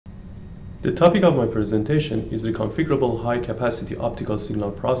The topic of my presentation is reconfigurable high-capacity optical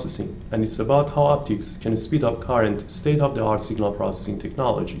signal processing, and it's about how optics can speed up current state-of-the-art signal processing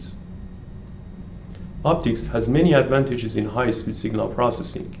technologies. Optics has many advantages in high-speed signal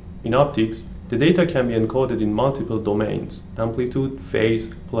processing. In optics, the data can be encoded in multiple domains: amplitude,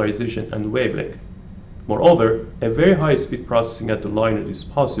 phase, polarization, and wavelength. Moreover, a very high-speed processing at the line rate is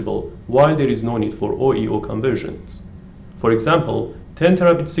possible while there is no need for OEO conversions. For example, 10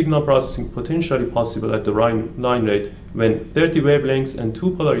 terabit signal processing potentially possible at the line rate when 30 wavelengths and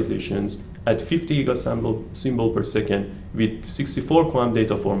 2 polarizations at 50 gigasymbol per second with 64 QAM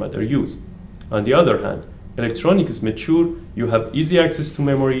data format are used. On the other hand, electronics is mature, you have easy access to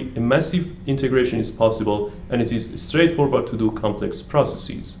memory, a massive integration is possible, and it is straightforward to do complex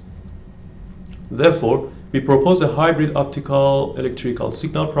processes. Therefore, we propose a hybrid optical electrical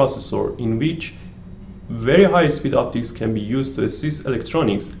signal processor in which very high-speed optics can be used to assist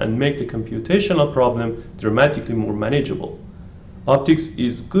electronics and make the computational problem dramatically more manageable. Optics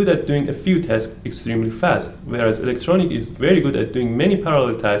is good at doing a few tasks extremely fast, whereas electronics is very good at doing many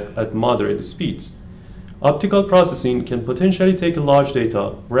parallel tasks at moderate speeds. Optical processing can potentially take a large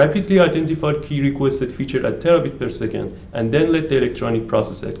data, rapidly identify key requested feature at terabit per second, and then let the electronic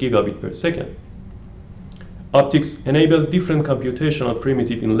process at gigabit per second. Optics enable different computational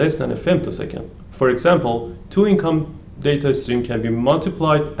primitive in less than a femtosecond. For example, two income data stream can be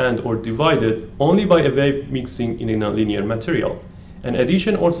multiplied and/or divided only by a wave mixing in a nonlinear material. An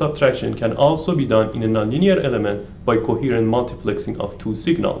addition or subtraction can also be done in a nonlinear element by coherent multiplexing of two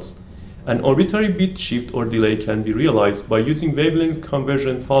signals. An arbitrary bit shift or delay can be realized by using wavelength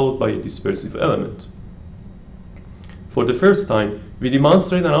conversion followed by a dispersive element. For the first time, we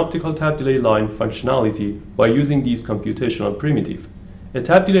demonstrate an optical tap delay line functionality by using these computational primitive. A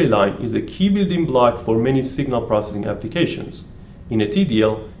tap delay line is a key building block for many signal processing applications. In a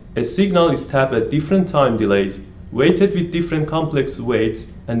TDL, a signal is tapped at different time delays, weighted with different complex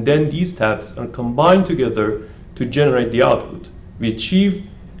weights, and then these taps are combined together to generate the output. We achieve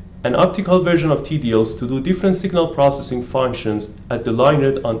an optical version of TDLs to do different signal processing functions at the line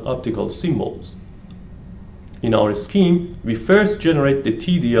rate on optical symbols. In our scheme, we first generate the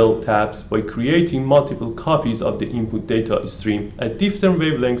TDL taps by creating multiple copies of the input data stream at different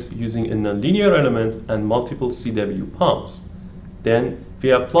wavelengths using a nonlinear element and multiple CW pumps. Then,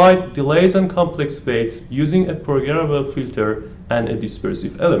 we apply delays and complex weights using a programmable filter and a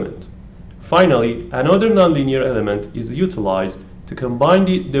dispersive element. Finally, another nonlinear element is utilized to combine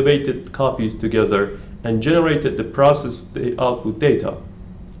the weighted copies together and generate the process output data.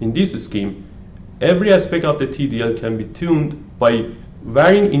 In this scheme, every aspect of the TDL can be tuned by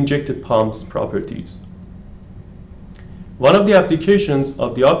varying injected pumps properties. One of the applications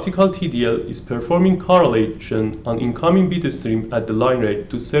of the optical TDL is performing correlation on incoming bit stream at the line rate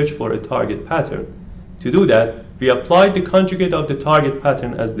to search for a target pattern. To do that, we apply the conjugate of the target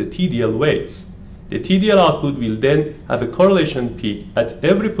pattern as the TDL weights. The TDL output will then have a correlation peak at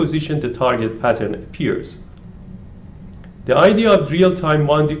every position the target pattern appears. The idea of real-time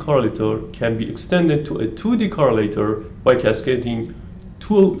 1D correlator can be extended to a 2D correlator by cascading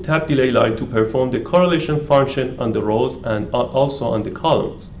two tap delay lines to perform the correlation function on the rows and also on the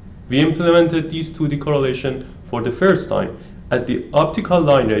columns. We implemented these 2D correlation for the first time at the optical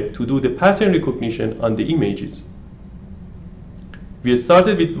line rate to do the pattern recognition on the images. We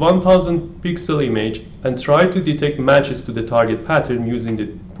started with 1000 pixel image and tried to detect matches to the target pattern using the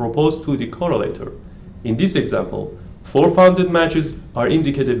proposed 2D correlator. In this example, 4 founded matches are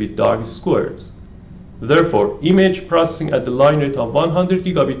indicated with dark squares. Therefore, image processing at the line rate of 100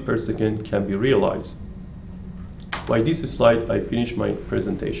 gigabit per second can be realized. By this slide, I finish my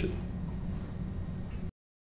presentation.